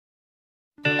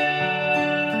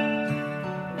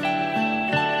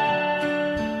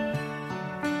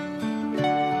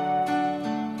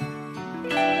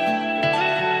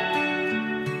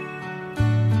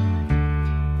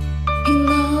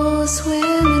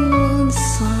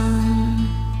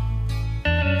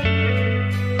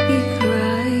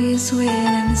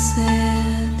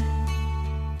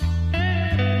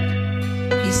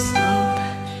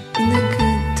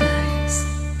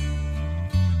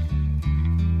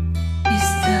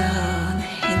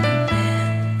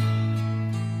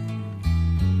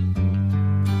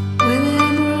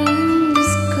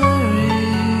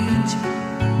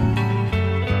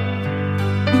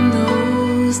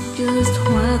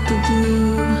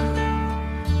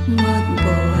But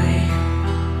boy,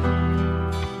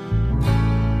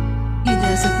 he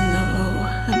doesn't know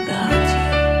about you.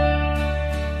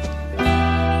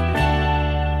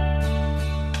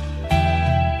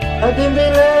 I can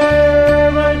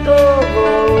believe my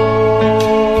troubles.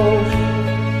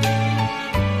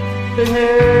 The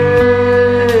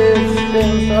heads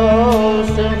things all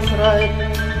seems right.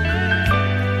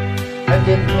 I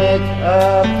can make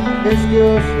up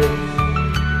excuses,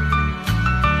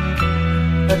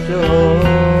 but you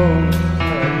won't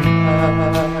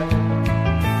have.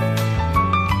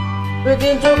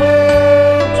 Begin to move.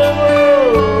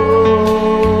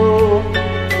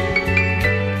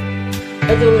 I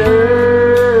can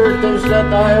learn things that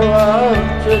I want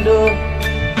to do,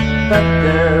 but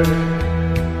there,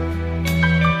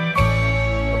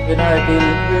 what can I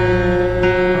believe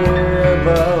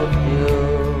about you?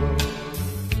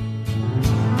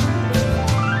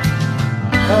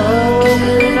 How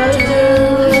can I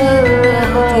tell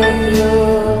about you?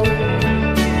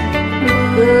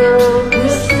 Girl,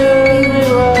 just tell me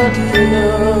what to do.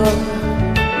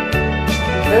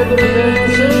 Everything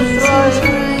seems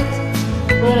right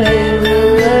when I'm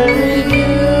with you.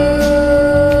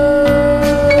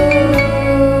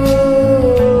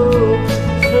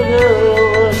 So girl,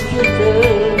 what you tell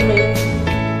me?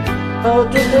 How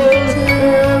to take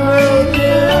care of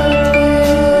you?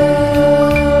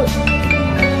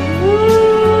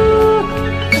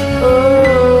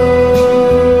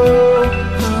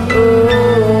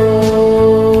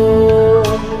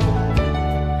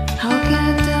 How can I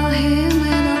tell him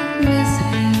I don't miss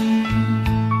him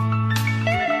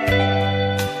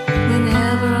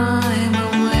whenever I'm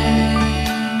away?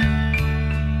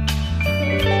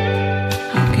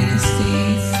 How can I say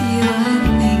it's you I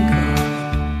think of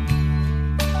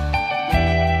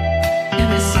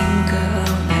every single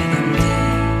night and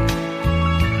day?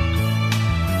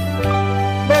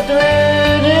 But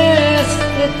when is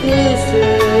it easy?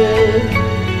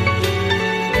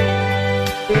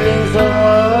 Feeling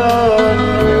someone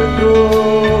will do.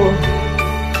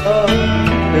 Oh,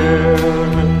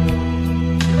 girl,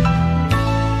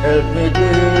 help me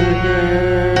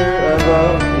dear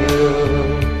about you.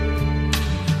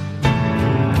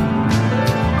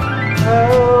 How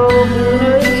can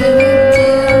I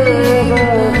care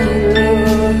about you?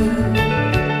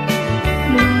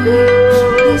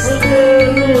 Girl, tell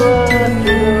me what to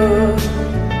do.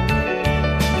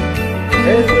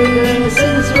 Everything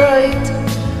seems right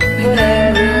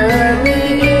whenever I'm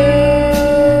with you.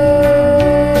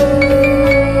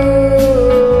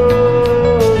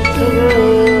 So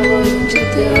girl, won't you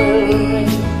tell me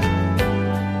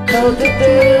how to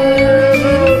tell